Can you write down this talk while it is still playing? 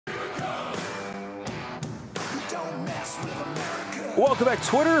Welcome back.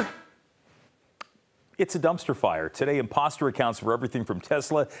 Twitter, it's a dumpster fire. Today, imposter accounts for everything from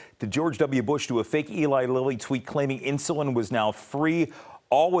Tesla to George W. Bush to a fake Eli Lilly tweet claiming insulin was now free,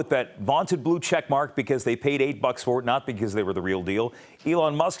 all with that vaunted blue check mark because they paid $8 for it, not because they were the real deal.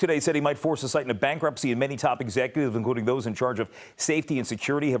 Elon Musk today said he might force the site into bankruptcy, and many top executives, including those in charge of safety and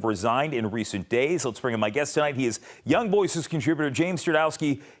security, have resigned in recent days. Let's bring in my guest tonight. He is Young Voices contributor James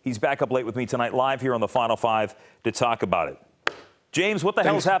Stradowski. He's back up late with me tonight, live here on the Final Five to talk about it. James, what the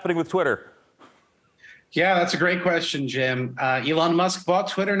hell is happening with Twitter? Yeah, that's a great question, Jim. Elon Musk bought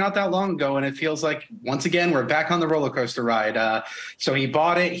Twitter not that long ago, and it feels like, once again, we're back on the roller coaster ride. So he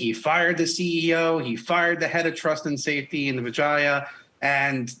bought it. He fired the CEO. He fired the head of trust and safety in the Vijaya.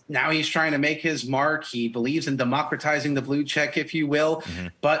 And now he's trying to make his mark. He believes in democratizing the blue check, if you will.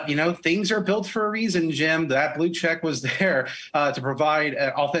 But, you know, things are built for a reason, Jim. That blue check was there to provide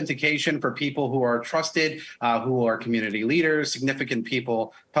authentication for people who are trusted, who are community leaders, significant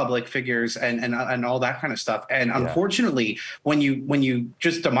people, public figures, and all that kind of stuff. And unfortunately, when you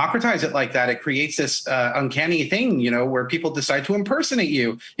just democratize it like that, it creates this uncanny thing, you know, where people decide to impersonate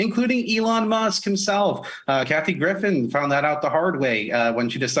you, including Elon Musk himself. Kathy Griffin found that out the hard way when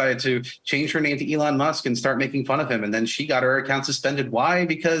she decided to change her name to Elon Musk and start making fun of him. And then she got her account suspended. Why?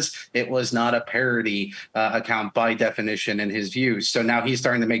 Because it was not a parody account by definition in his views. So now he's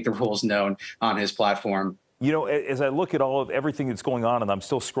starting to make the rules known on his platform. You know, as I look at all of everything that's going on, and I'm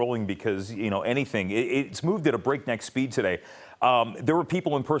still scrolling because, you know, it's moved at a breakneck speed today. There were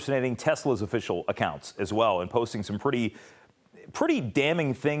people impersonating Tesla's official accounts as well and posting some pretty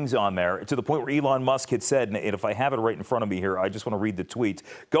damning things on there, to the point where Elon Musk had said, and if I have it right in front of me here, I just want to read the tweet.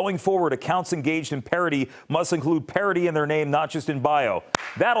 Going forward, accounts engaged in parody must include parody in their name, not just in bio.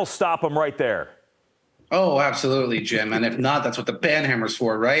 That'll stop them right there. Oh, absolutely, Jim. And if not, that's what the ban hammer's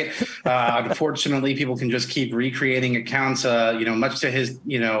for, right? Unfortunately, people can just keep recreating accounts, you know, much to his,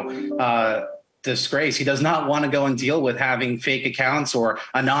 disgrace. He does not want to go and deal with having fake accounts or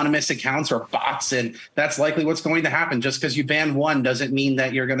anonymous accounts or bots. And that's likely what's going to happen. Just because you ban one doesn't mean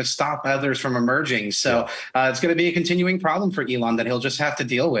that you're going to stop others from emerging. So it's going to be a continuing problem for Elon that he'll just have to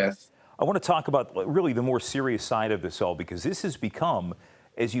deal with. I want to talk about really the more serious side of this all, because this has become,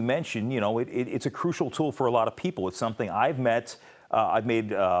 as you mentioned, you know, it's a crucial tool for a lot of people. It's something I've met. I've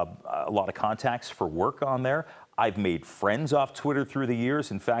made a lot of contacts for work on there. I've made friends off Twitter through the years.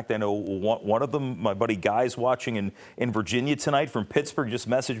 In fact, I know one of them, my buddy Guy's watching in Virginia tonight from Pittsburgh, just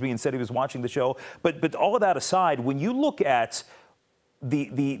messaged me and said he was watching the show. But all of that aside, when you look at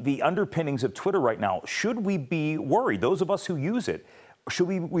the underpinnings of Twitter right now, should we be worried? Those of us who use it, should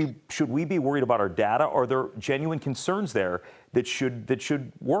we be worried about our data? Are there genuine concerns there that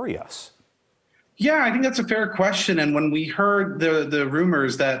should worry us? Yeah, I think that's a fair question. And when we heard the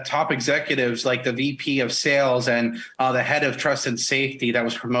rumors that top executives like the VP of sales and the head of trust and safety that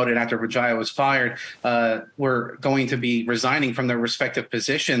was promoted after Vijaya was fired were going to be resigning from their respective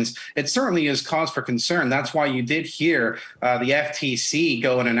positions, it certainly is cause for concern. That's why you did hear the FTC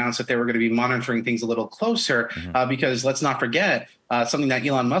go and announce that they were going to be monitoring things a little closer, because let's not forget something that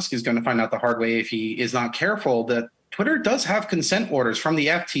Elon Musk is going to find out the hard way if he is not careful, that Twitter does have consent orders from the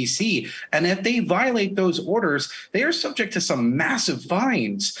FTC, and if they violate those orders, they are subject to some massive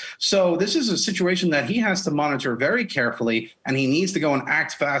fines. So this is a situation that he has to monitor very carefully, and he needs to go and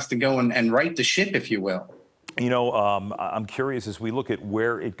act fast to go and right the ship, if you will. You know, I'm curious, as we look at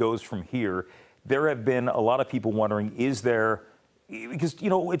where it goes from here, there have been a lot of people wondering, is there, because, you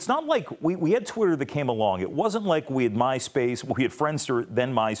know, it's not like we had Twitter that came along. It wasn't like we had MySpace, we had Friendster,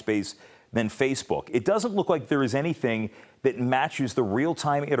 then MySpace, than Facebook. It doesn't look like there is anything that matches the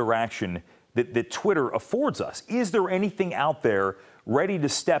real-time interaction that Twitter affords us. Is there anything out there ready to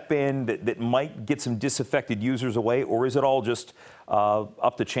step in that might get some disaffected users away, or is it all just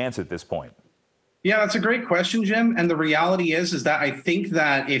up to chance at this point? Yeah, that's a great question, Jim. And the reality is that I think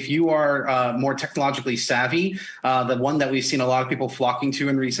that if you are more technologically savvy, the one that we've seen a lot of people flocking to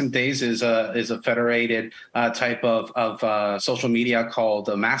in recent days is a federated type of social media called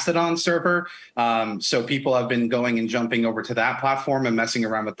a Mastodon server. So people have been going and jumping over to that platform and messing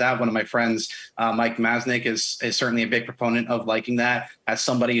around with that. One of my friends, Mike Masnick, is certainly a big proponent of liking that. As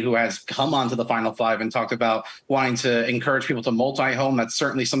somebody who has come onto the Final Five and talked about wanting to encourage people to multi-home, that's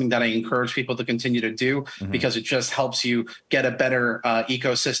certainly something that I encourage people to continue continue to do because it just helps you get a better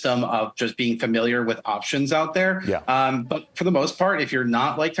ecosystem of just being familiar with options out there. But for the most part, if you're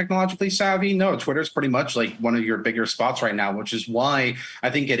not like technologically savvy, no, Twitter's pretty much like one of your bigger spots right now, which is why I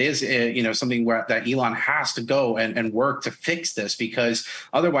think it is, something that Elon has to go and work to fix this, because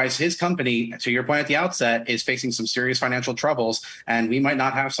otherwise his company, to your point at the outset, is facing some serious financial troubles, and we might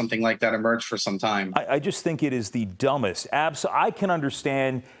not have something like that emerge for some time. I just think it is the dumbest. I can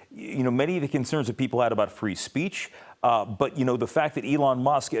understand, many of the concerns that people had about free speech. But, the fact that Elon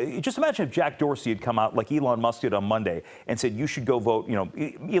Musk, just imagine if Jack Dorsey had come out like Elon Musk did on Monday and said, you should go vote,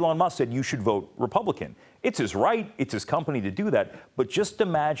 Elon Musk said you should vote Republican. It's his right, it's his company to do that. But just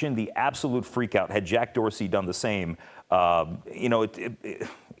imagine the absolute freak out had Jack Dorsey done the same.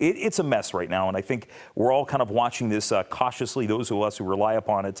 It's a mess right now. And I think we're all kind of watching this cautiously, those of us who rely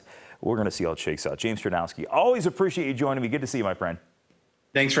upon it. We're going to see how it shakes out. James Chernowski, always appreciate you joining me. Good to see you, my friend.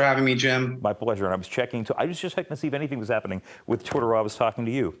 Thanks for having me, Jim. My pleasure. And I was just checking to see if anything was happening with Twitter while I was talking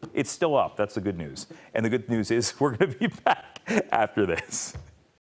to you. It's still up. That's the good news. And the good news is we're going to be back after this.